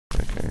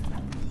Okay.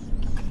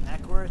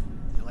 Ackworth,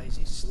 you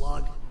lazy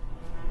slug.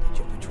 Did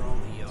you patrol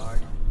the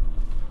yard?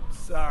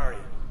 Sorry,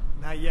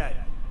 not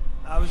yet.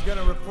 I was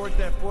gonna report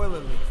that boiler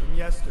leak from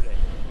yesterday.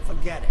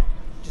 Forget it.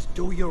 Just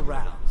do your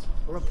rounds.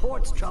 A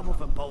report's trouble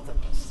for both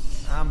of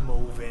us. I'm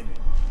moving.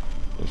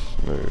 Let's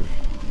move.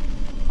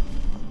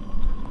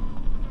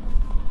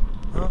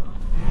 Huh?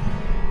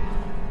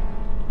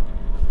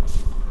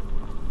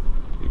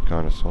 You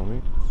kind of saw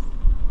me.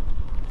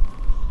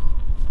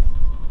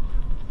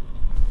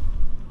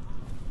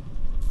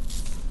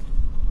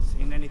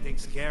 Seen anything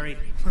scary?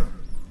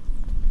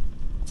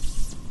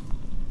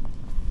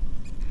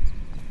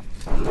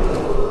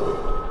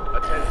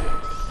 Attention.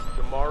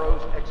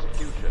 Tomorrow's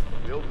execution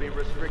will be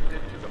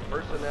restricted to the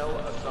personnel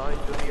assigned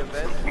to the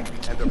event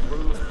and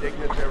approved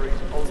dignitaries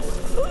only.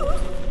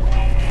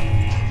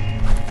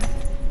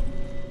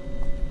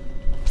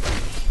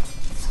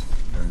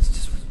 It's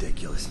just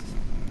ridiculous.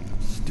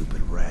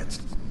 Stupid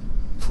rats.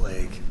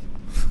 Plague.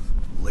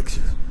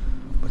 Elixir.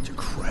 Bunch of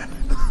crap.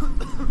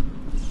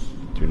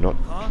 Do not.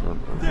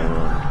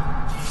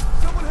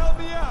 Someone help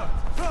me out!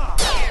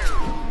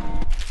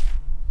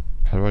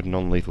 How do I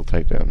non-lethal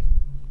takedown?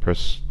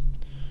 Press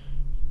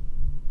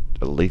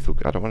a lethal.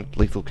 I don't want a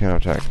lethal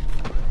counterattack.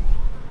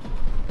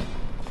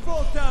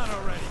 Fall down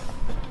already!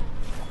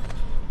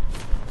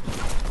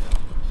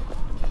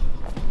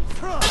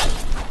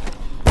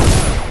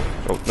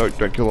 Oh no!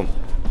 Don't kill him.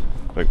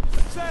 No.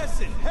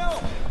 Assassin,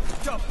 help!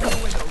 Dump you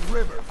in the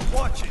river.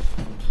 Watch it.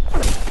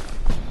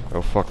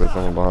 Oh fuck! There's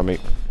someone behind me.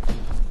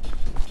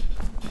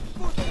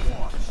 Watch.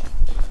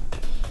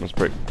 Must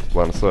break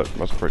line of sight.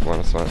 Must break line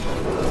of sight.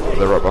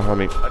 They're right behind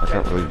me. I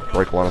can't really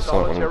break line of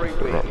sight when they're right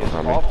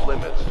behind me. Off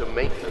limits to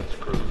maintenance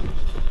crews,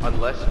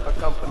 unless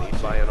accompanied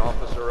by an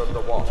officer of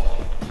the watch.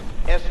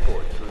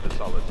 Escort through the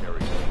solitary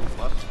wing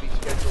must be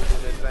scheduled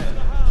in advance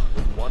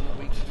with 1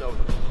 week's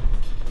notice.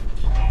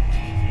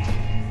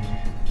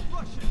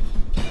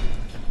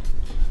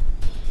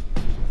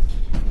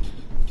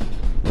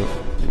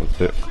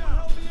 That's it. I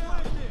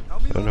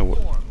don't know what.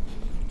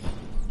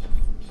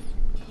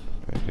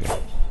 Okay,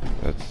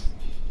 that's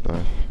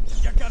knife.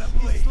 You gotta be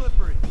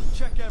slippery.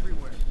 Check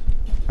everywhere.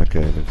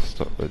 Okay, let's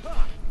stop it. Can't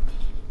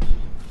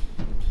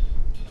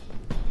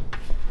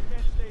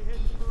stay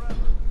hidden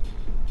forever.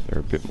 They're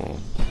a bit more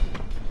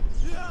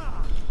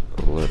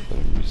alert than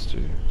I'm used to.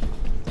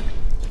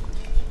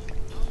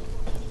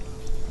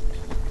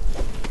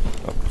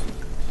 Up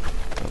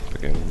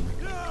again.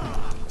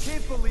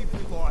 Can't believe we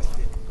lost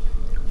it.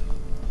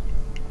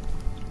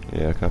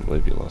 Yeah, I can't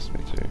believe you lost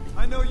me too.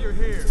 I know you're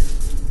here.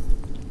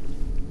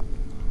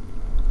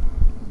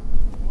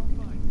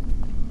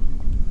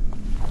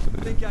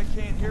 Think I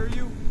can't hear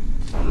you?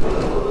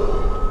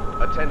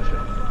 Attention.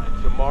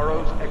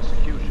 Tomorrow's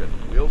execution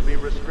will be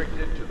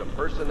restricted to the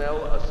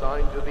personnel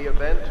assigned to the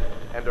event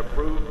and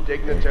approved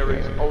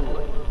dignitaries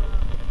only.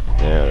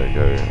 There we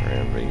go,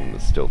 around being the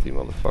stealthy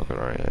motherfucker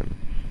I am.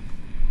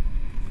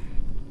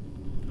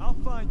 I'll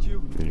find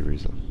you. Any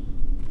reason?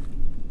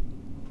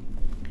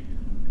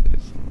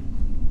 This one.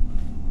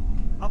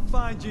 I'll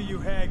find you, you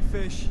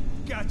hagfish.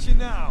 Got you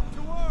now.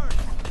 To work.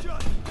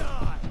 Just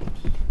die.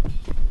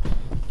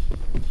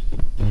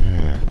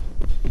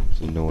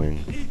 It's annoying.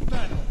 Eat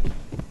metal.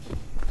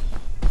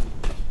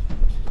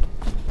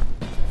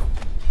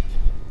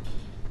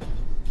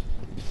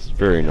 It's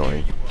very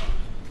annoying.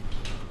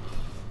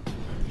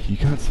 You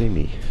can't see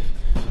me.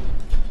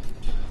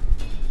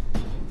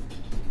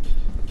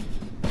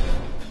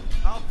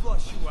 I'll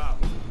flush you out.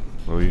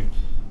 Will you?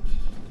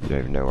 You don't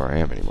even know where I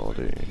am anymore,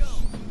 do you?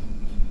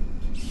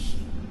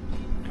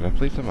 Can I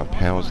please have my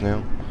powers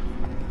now?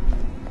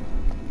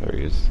 There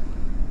he is.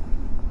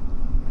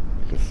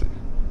 I can see.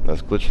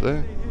 Nice glitch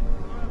there.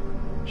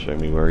 Show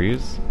me where he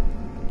is.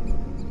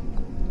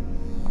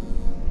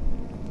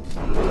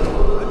 I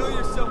know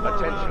you're somewhere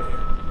around Attention. here.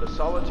 The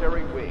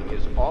solitary wing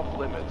is off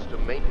limits to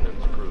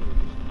maintenance crews,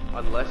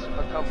 unless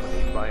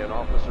accompanied by an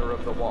officer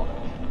of the watch.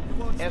 You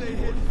won't stay Escort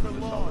hidden for through the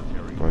long.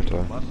 solitary Won't I?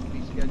 wing must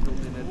be scheduled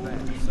in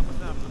advance Someone's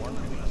not with 1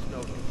 week's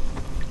notice.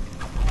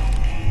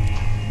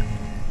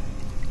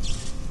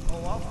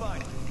 Oh, I'll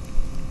find you.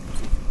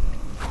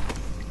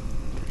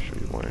 Pretty sure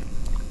you won't.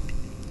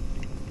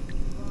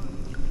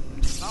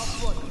 I'll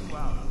flush you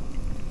out.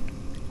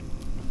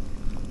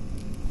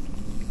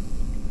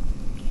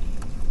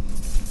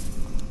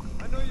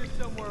 I know you're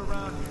somewhere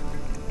around here.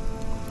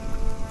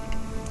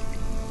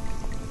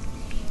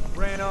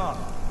 Ran off,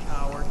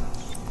 coward.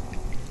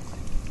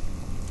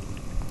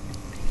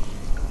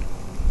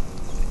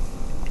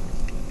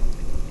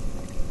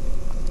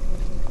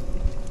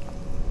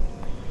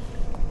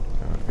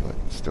 I would be like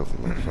a stealthy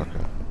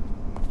motherfucker.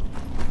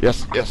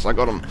 Yes, yes, I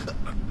got him!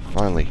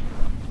 Finally.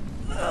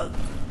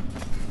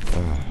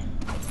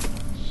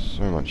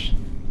 So much.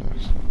 No,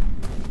 stop.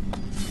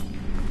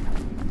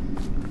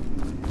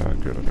 Oh,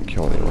 good, I can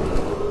kill anyone.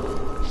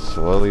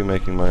 Slowly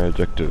making my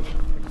objective.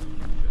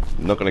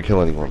 I'm not gonna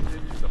kill anyone.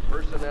 The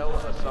personnel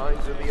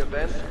assigned to the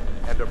event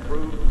and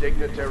approved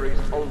dignitaries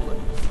only.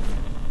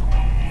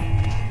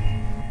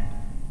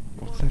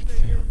 What's that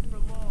sound?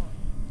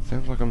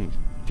 Sounds like I'm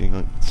getting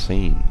like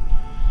seen.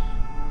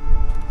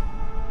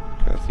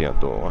 Okay, that's the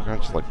outdoor. Why can't I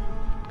just like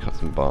cut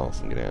some bars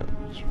and get out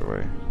straight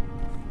away?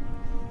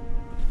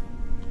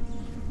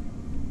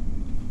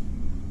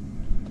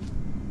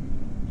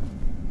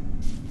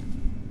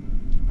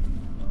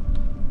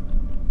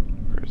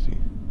 Where is he?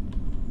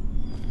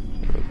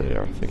 Over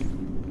there, I think.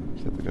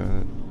 Is that the guy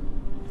that...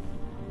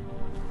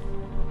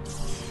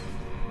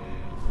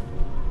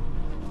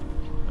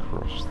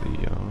 Across the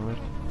yard.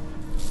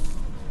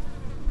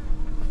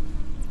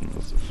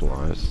 Unless it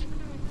flies.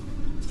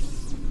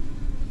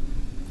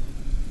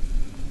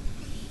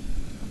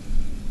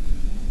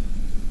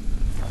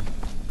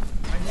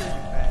 I hear you,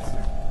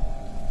 bastard.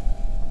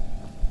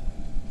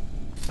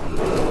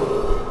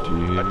 Do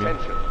you hear me?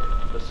 Attention.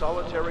 The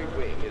solitary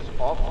wing is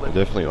off They're limits.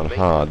 definitely on to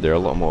hard. They're a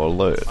lot more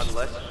alert.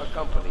 unless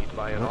accompanied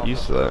by an Not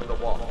used to officer that. of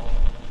the watch.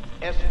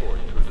 Escort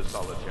through the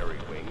solitary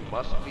wing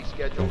must be I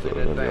scheduled thought in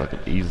it was gonna be like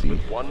advance an easy.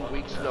 with 1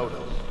 week's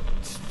notice.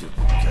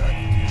 Stupid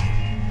guy.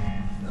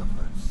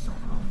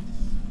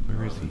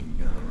 Where is he?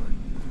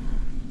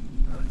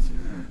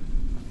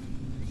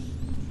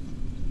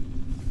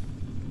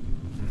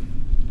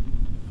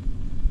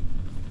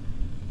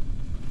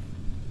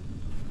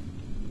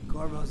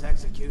 Corvo's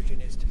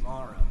execution is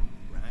tomorrow,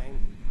 right?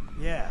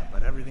 Yeah,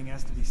 but everything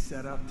has to be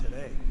set up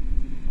today.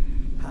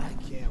 I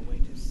can't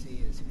wait to see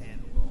his head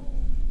roll.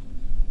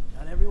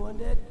 Not everyone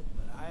did,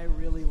 but I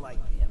really like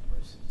the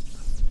Empress.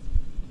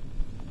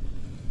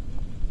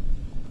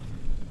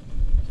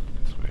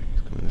 This way.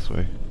 He's coming this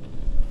way.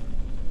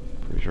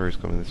 Pretty sure he's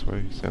coming this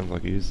way. Sounds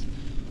like he is.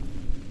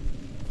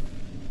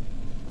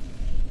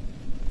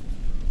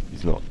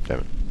 He's not. Damn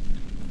it.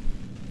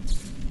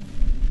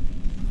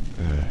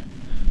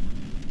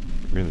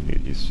 Really need to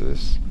get used to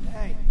this.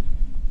 Hey,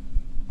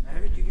 I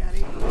heard you got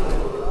eaten by a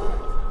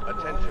guard.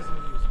 Attention.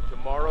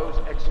 Tomorrow's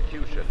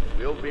execution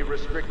will be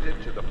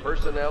restricted to the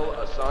personnel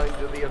assigned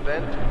to the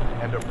event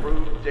and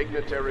approved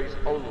dignitaries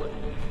only.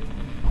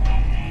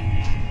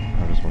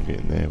 How does one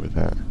get in there with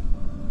that?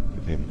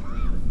 With him?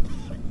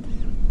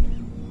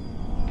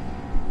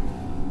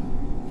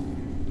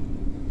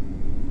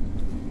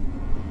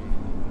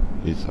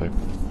 He's open.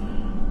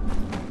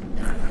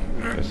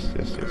 Yes,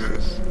 yes, yes,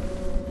 yes.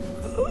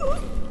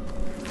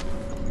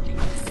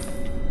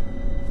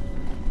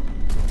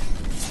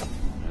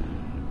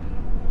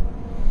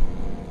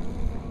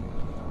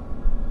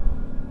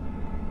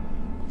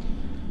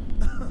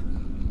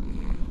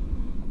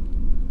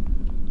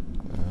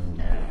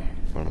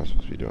 What am I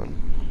supposed to be doing?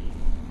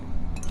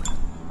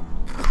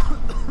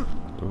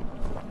 Oh.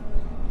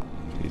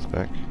 He's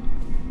back.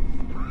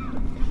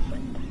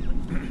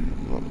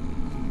 Well,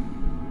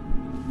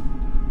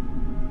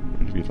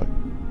 would be like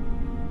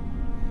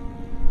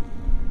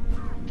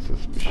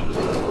suspicious.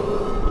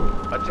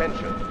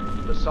 Attention.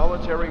 The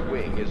solitary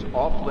wing is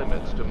off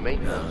limits to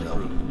maintenance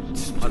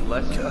crews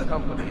unless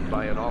accompanied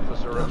by an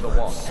officer of the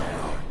watch.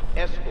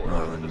 Escort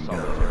to the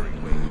solitary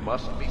wing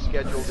must be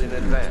scheduled in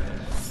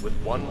advance with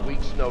 1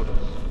 week's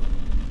notice.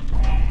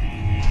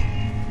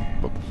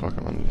 What the fuck?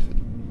 I'm underneath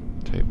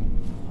the table.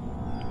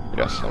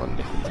 Yes, I'm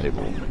underneath the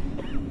table.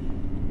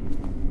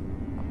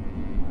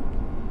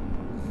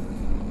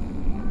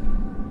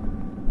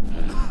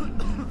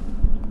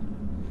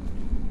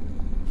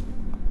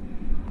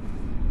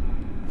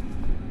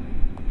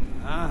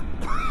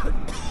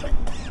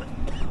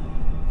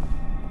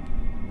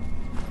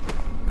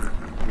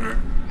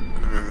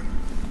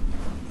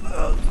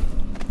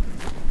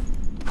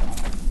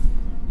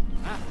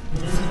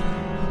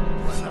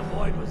 What in the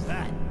void was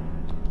that?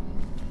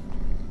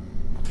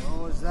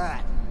 What was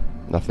that?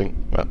 Nothing.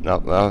 Well, no,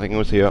 nothing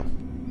was here.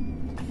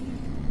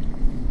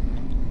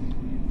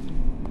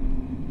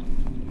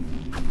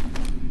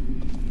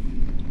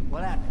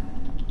 What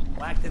happened?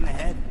 Whacked in the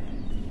head?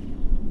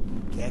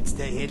 Can't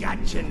stay hidden.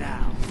 Gotcha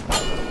now.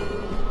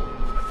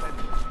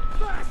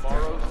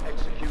 Tomorrow's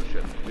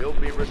execution will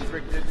be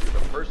restricted to the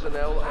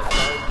personnel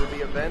assigned to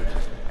the event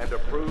and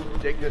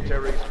approved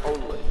dignitaries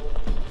only.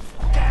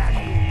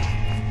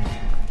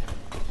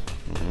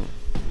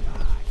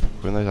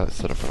 Couldn't they like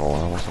set up an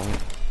alarm or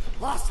something?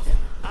 Lost him.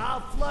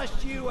 I'll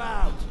flush you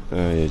out.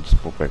 Yeah,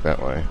 just walk back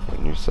that way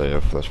when you say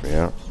flush me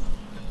out.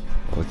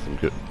 At least I'm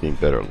getting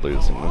better at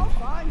losing I'll them.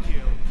 find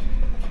you.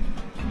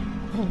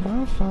 Oh,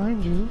 I'll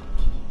find you.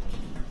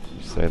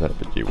 You say that,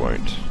 but you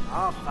won't.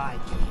 I'll find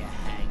you,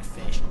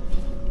 hagfish.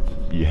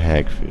 You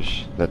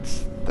hagfish.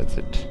 That's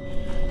it.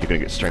 You're gonna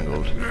get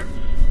strangled.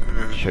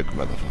 Choke,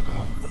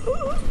 motherfucker.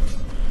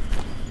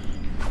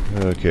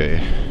 Okay.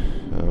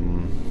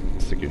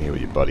 Stick in here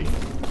with your buddy. You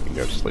can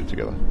go to sleep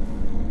together.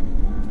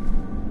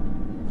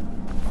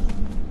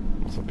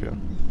 What's up here?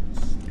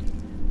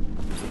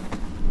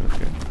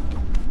 Okay.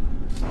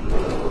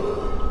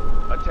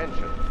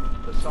 Attention.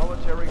 The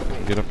solitary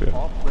wing Get up is here.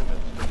 off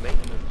limits to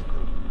maintenance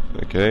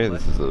crews. Okay,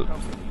 this is a...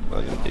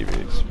 I didn't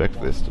even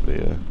expect this to be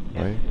a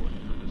way.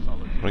 I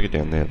wanna get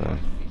down there though.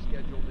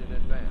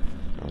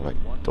 I'll like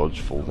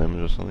dodge full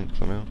damage or something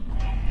somehow.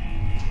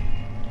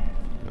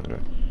 I'm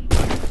gonna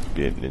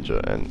be a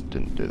ninja and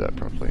didn't do that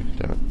properly,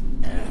 damn it.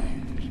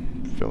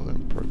 Failed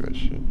in progress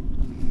shit.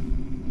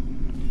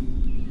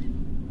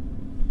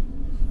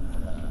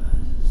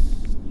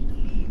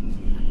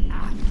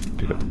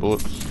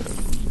 bullets and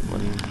some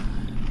money.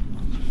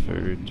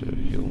 Food to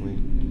heal me.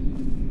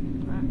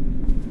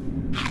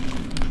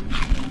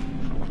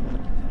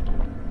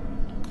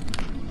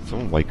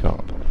 Someone wake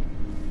up.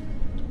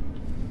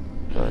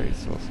 No, he's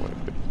still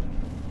sleeping.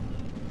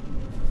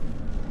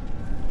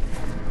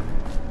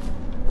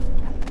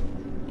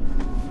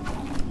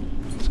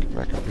 Let's get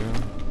back up here.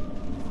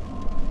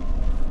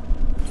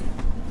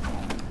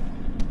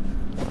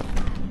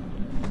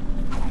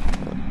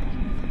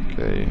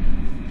 Okay.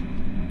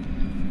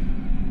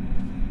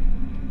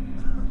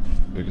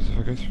 Because if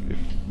I go through,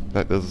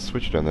 there's a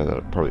switch down there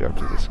that probably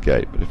opens this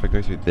gate, but if I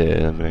go through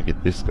there, I'm gonna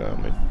get this guy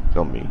on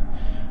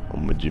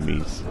my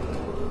jimmies,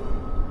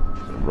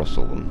 and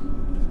rustle them.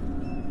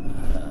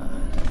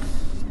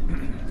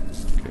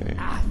 Okay.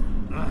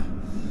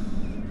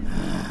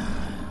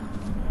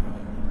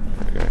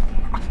 Okay.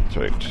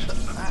 Choked.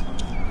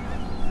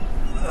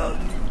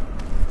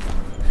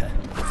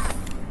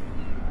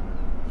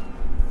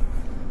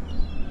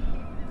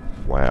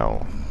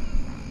 Wow.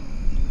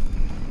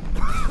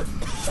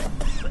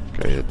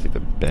 Okay, that's either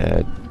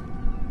bad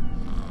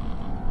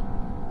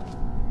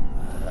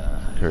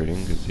coding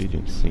because he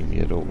didn't see me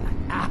at all.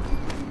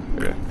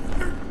 Okay.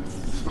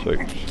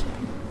 Choked.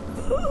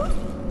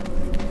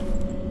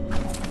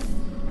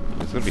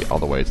 There's gonna be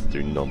other ways to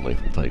do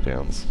non-lethal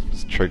takedowns.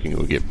 Just choking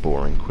will get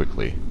boring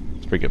quickly.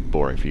 It's pretty get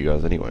boring for you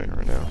guys anyway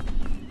right now.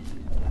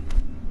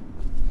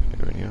 Can I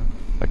go in here?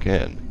 I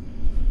can.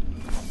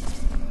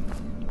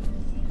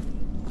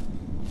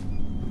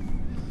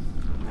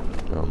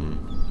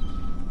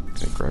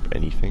 Can I grab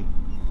anything?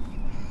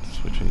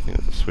 Switch anything?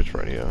 There's a switch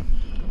right here.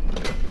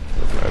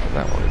 Open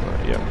that one,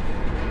 right? Yeah.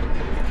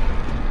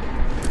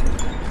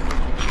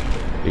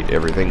 Eat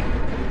everything.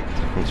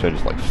 I'm so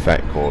just like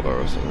fat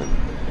Corvo or something.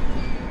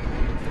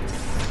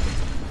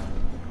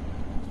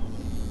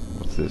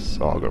 What's this?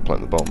 Oh, I've got to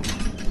plant the bomb.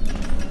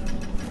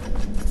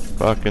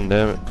 Fucking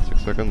damn it.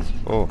 6 seconds.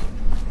 Oh.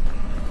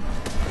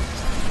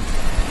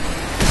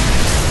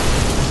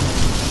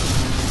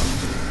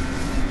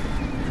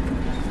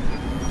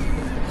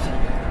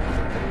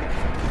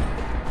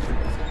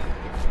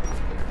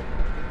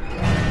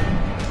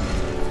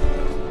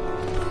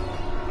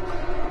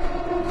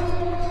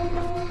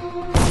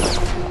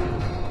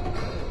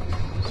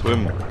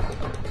 Swim.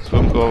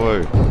 Swim,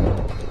 Corvo.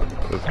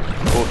 There's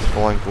bullets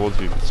flying towards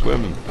you.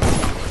 Swim.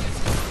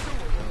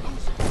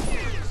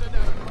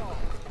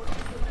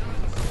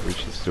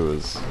 Reach the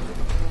sewers.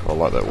 I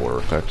like that water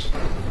effect.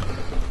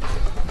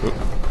 Oop.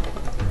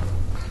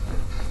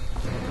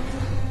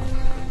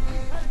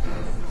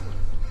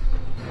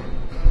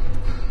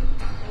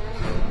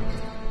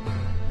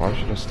 Why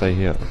should I stay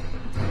here?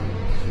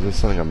 Is there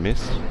something I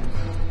missed?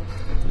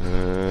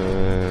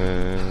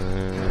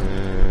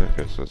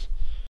 Okay, so it's